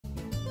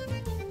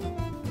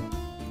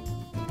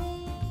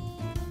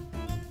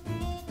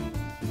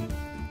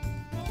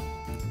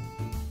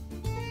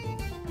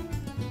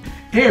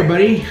Hey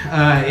everybody,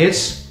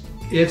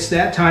 it's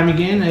that time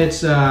again.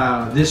 It's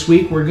this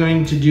week we're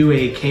going to do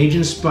a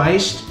Cajun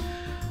spiced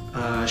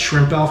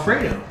shrimp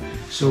Alfredo.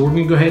 So we're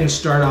going to go ahead and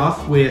start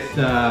off with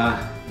the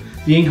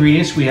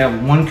ingredients. We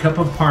have 1 cup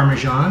of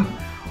Parmesan,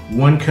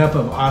 1 cup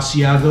of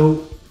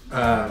Asiago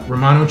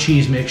Romano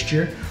cheese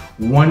mixture,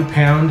 1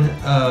 pound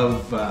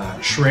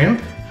of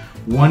shrimp,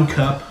 1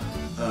 cup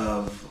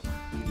of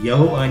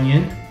yellow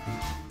onion,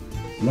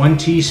 1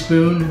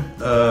 teaspoon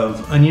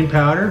of onion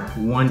powder,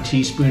 1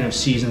 teaspoon of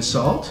seasoned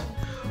salt,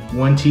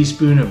 1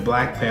 teaspoon of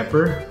black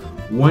pepper,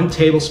 1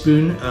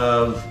 tablespoon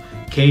of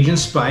Cajun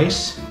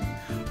spice,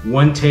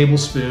 1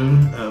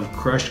 tablespoon of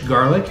crushed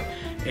garlic,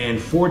 and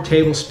 4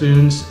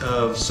 tablespoons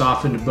of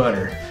softened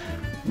butter.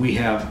 We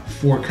have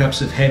 4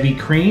 cups of heavy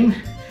cream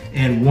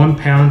and 1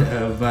 pound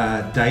of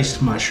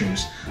diced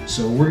mushrooms.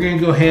 So we're going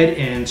to go ahead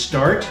and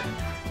start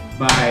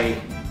by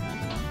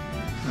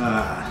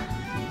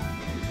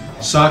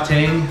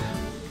sauteing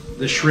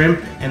the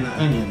shrimp and the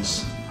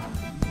onions. So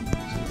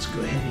let's go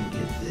ahead and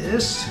get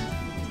this.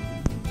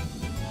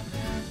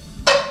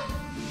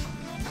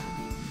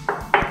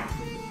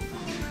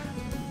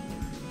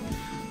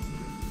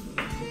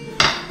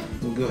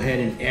 We'll go ahead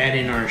and add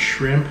in our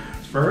shrimp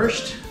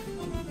first.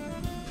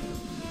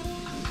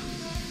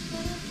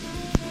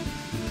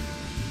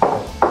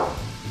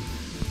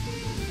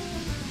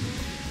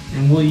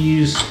 And we'll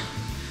use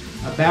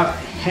about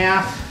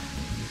half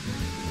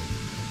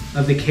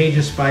of the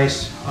Cajun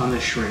spice on the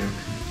shrimp.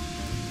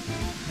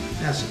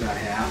 That's about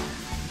half.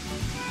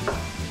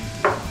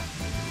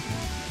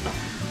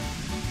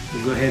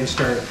 We'll go ahead and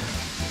start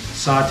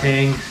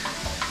sauteing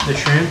the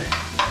shrimp.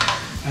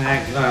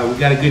 We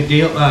got a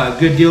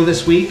good deal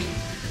this week.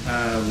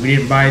 We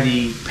didn't buy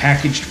the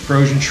packaged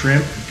frozen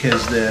shrimp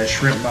because the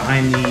shrimp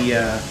behind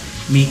the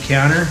meat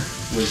counter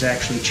was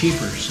actually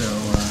cheaper. So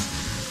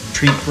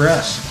treat for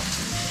us.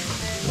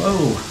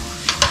 Whoa!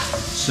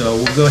 So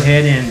we'll go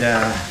ahead and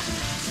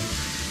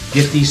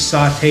get these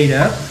sauteed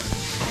up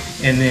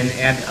and then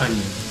add the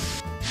onion.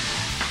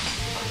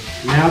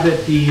 Now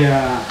that the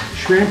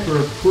shrimp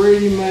are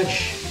pretty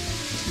much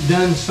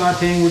done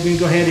sauteing, we're going to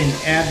go ahead and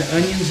add the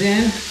onions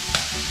in.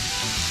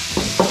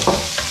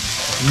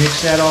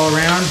 Mix that all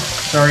around.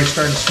 It's already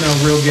starting to smell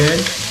real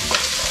good.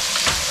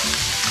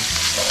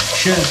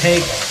 Shouldn't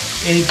take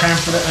any time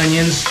for the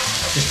onions,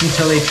 just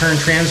until they turn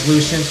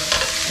translucent.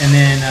 And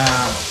then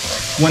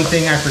one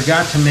thing I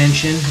forgot to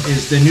mention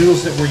is the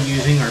noodles that we're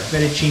using are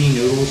fettuccine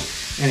noodles,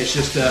 and it's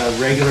just a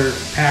regular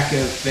pack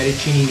of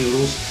fettuccine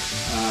noodles.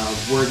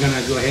 We're going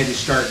to go ahead and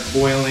start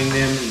boiling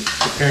them and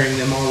preparing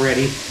them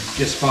already.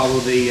 Just follow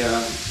the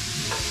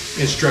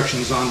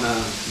instructions on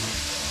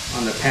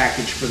the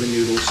package for the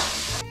noodles.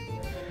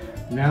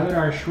 Now that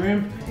our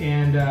shrimp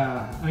and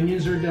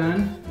onions are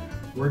done,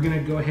 we're going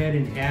to go ahead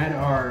and add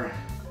our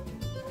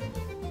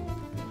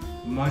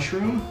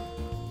mushroom.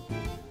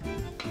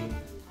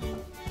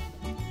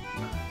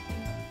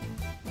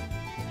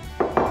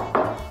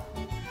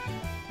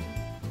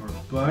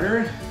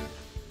 Butter,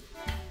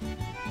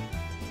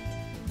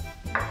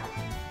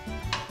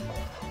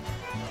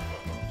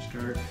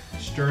 start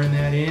stirring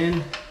that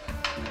in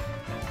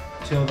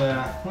until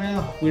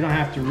we don't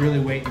have to really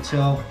wait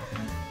until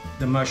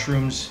the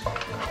mushrooms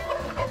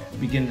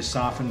begin to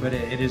soften, but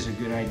it is a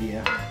good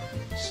idea.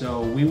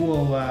 So we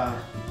will go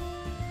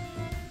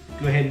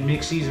ahead and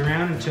mix these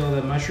around until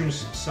the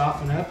mushrooms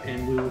soften up,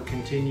 and we will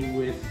continue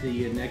with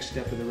the next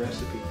step of the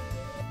recipe.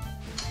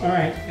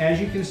 Alright,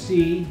 as you can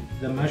see,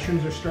 the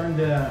mushrooms are starting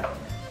to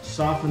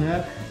soften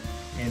up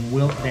and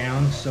wilt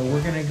down, so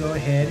we're going to go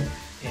ahead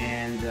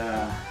and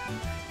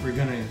we're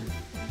going to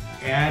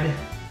add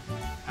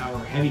our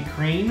heavy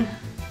cream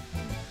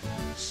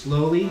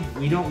slowly.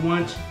 We don't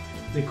want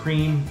the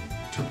cream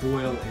to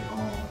boil at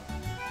all.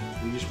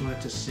 We just want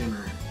it to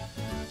simmer.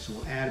 So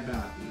we'll add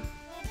about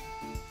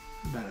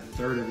a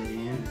third of it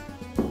in.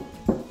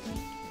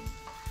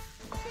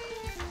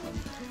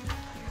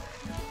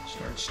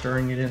 Start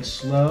stirring it in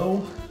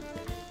slow.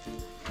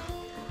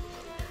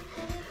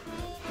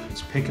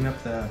 It's picking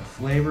up the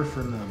flavor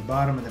from the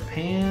bottom of the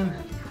pan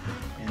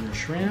and the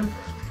shrimp.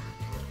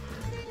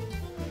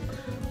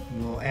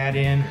 We'll add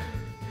in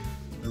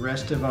the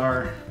rest of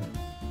our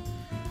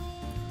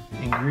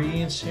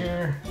ingredients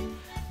here.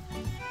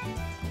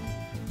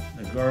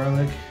 The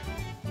garlic,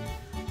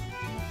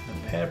 the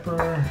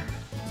pepper,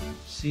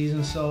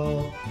 seasoned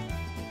salt,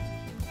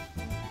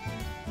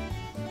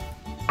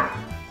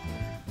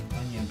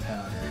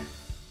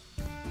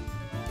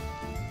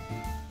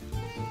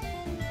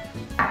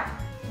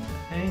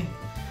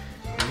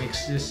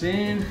 mix this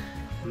in.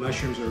 The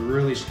mushrooms are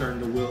really starting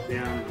to wilt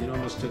down. It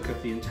almost took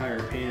up the entire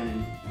pan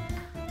and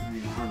I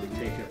didn't hardly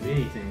take up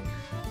anything.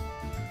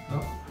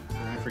 Oh,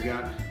 and I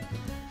forgot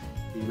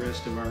the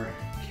rest of our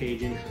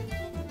Cajun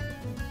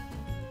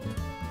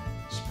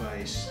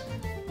spice.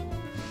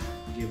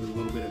 Give it a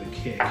little bit of a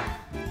kick.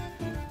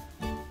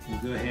 We'll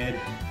go ahead,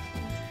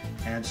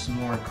 add some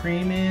more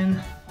cream in.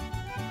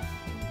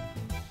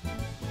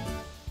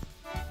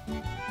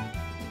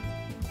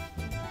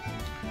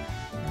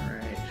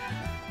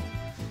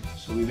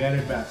 So we've added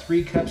about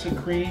 3 cups of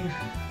cream.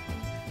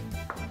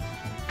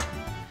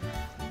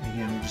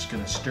 Again, we're just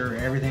going to stir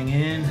everything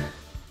in,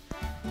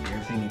 get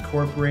everything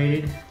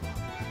incorporated.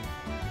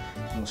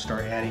 And we'll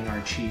start adding our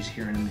cheese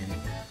here in a minute.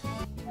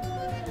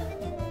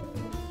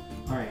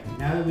 All right,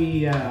 now that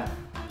we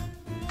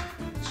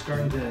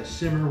starting to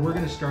simmer, we're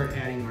going to start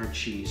adding our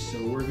cheese.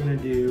 So we're going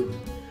to do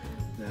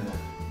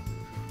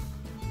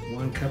the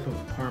 1 cup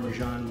of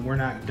Parmesan. We're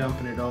not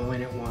dumping it all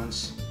in at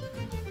once.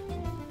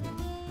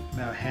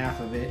 About half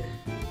of it.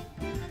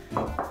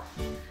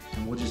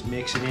 And we'll just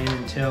mix it in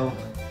until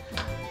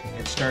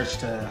it starts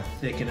to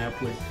thicken up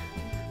with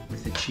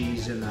the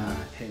cheese and the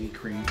heavy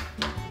cream.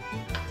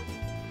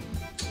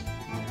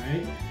 All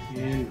right,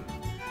 and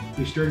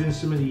we stirred in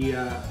some of the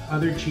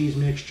other cheese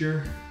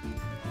mixture.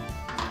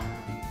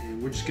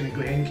 And we're just gonna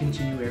go ahead and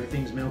continue.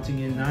 Everything's melting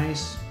in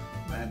nice.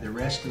 We'll add the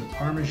rest of the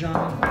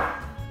Parmesan.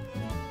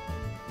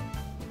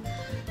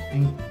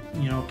 And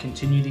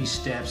continue these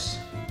steps.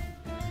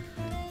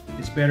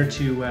 It's better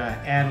to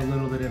add a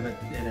little bit of it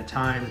at a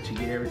time to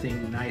get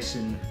everything nice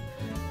and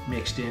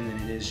mixed in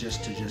than it is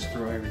just to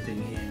throw everything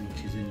in,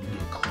 because then you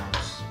get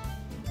clumps.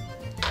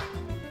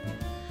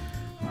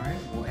 All right,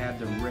 we'll add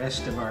the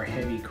rest of our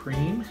heavy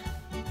cream.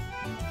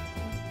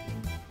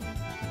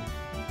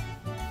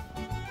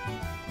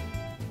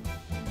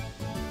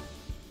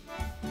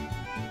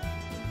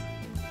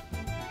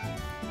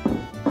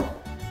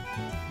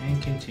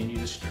 And continue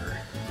to stir.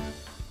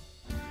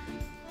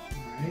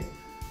 All right,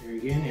 there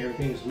again,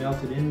 everything's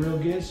melted in real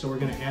good, so we're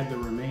going to add the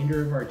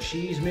remainder of our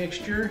cheese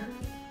mixture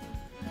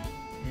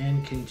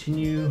and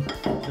continue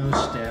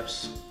those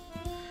steps.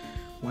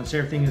 Once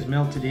everything is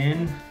melted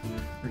in,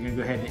 we're going to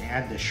go ahead and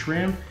add the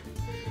shrimp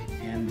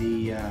and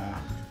the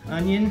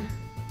onion,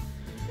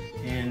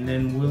 and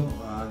then we'll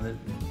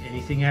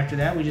anything after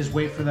that, we just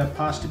wait for the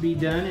pasta to be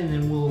done, and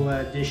then we'll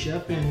dish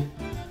up and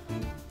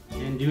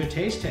do a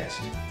taste test.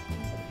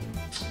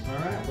 All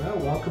right, well,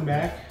 welcome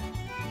back.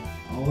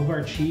 All of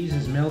our cheese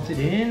is melted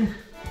in.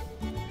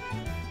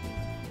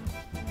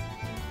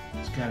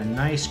 It's got a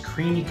nice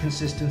creamy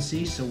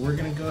consistency, so we're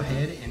gonna go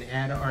ahead and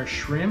add our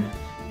shrimp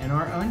and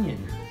our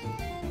onion.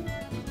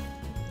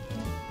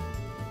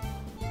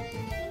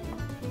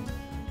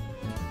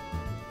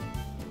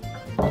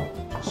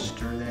 Just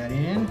stir that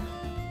in.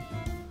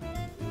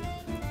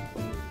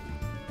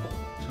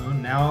 So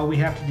now all we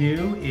have to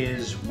do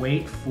is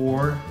wait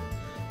for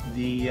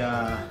the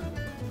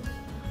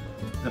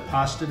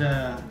pasta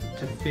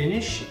to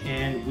finish,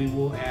 and we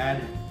will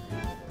add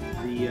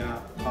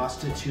the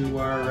pasta to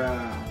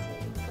our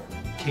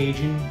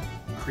Cajun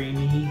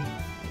creamy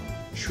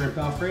shrimp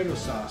Alfredo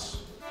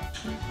sauce.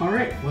 All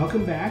right,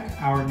 welcome back.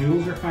 Our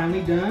noodles are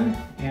finally done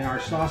and our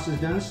sauce is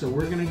done, so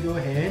we're gonna go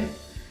ahead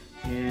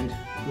and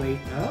plate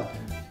up.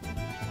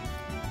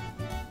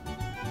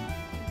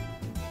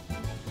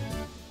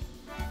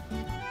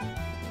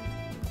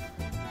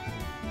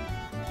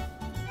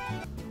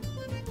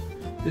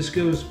 This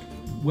goes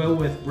well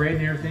with bread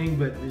and everything,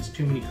 but it's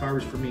too many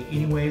carbs for me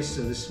anyways,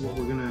 so this is what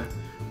we're gonna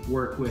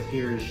work with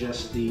here, is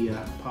just the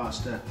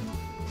pasta.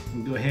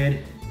 We'll go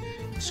ahead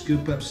and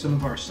scoop up some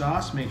of our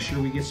sauce, make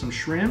sure we get some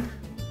shrimp,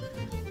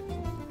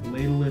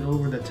 ladle it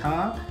over the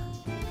top.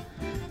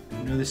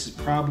 I know this is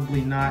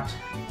probably not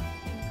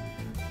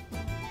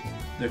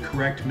the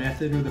correct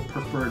method or the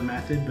preferred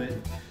method, but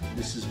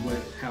this is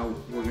how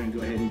we're gonna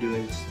go ahead and do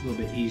it. It's a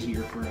little bit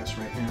easier for us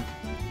right now.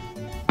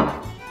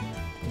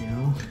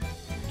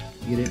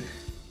 Get it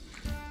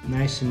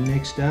nice and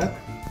mixed up.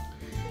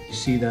 You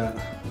see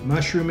the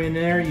mushroom in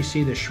there, you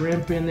see the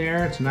shrimp in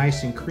there. It's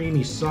nice and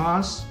creamy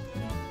sauce.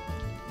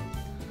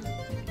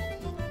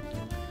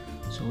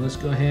 So let's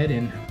go ahead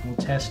and we'll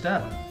test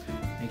up.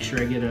 Make sure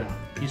I get a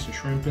piece of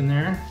shrimp in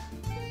there.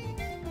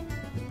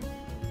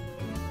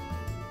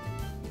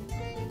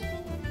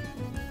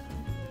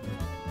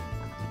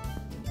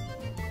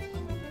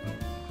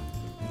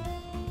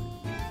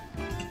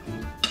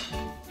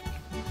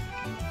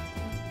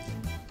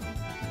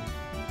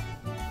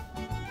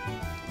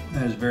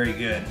 That is very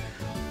good.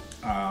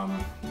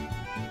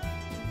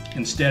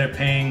 Instead of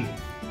paying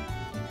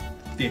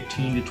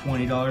 $15 to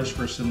 $20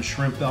 for some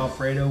shrimp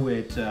Alfredo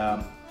at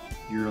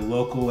your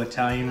local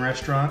Italian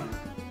restaurant,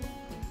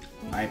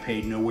 I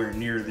paid nowhere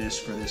near this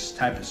for this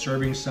type of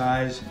serving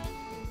size,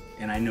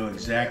 and I know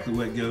exactly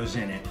what goes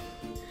in it.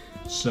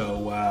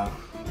 So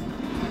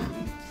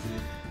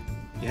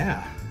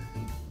yeah,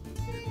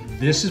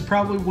 this is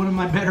probably one of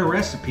my better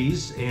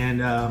recipes,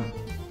 and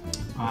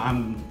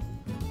I'm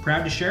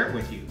proud to share it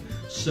with you.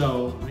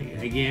 So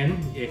again,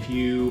 if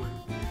you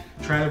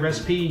try the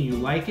recipe and you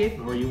like it,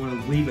 or you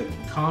want to leave a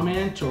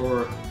comment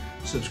or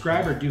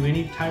subscribe or do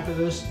any type of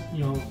those,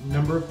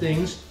 number of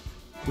things,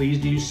 please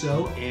do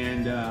so.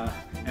 And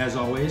as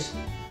always,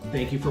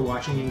 thank you for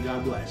watching, and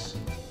God bless.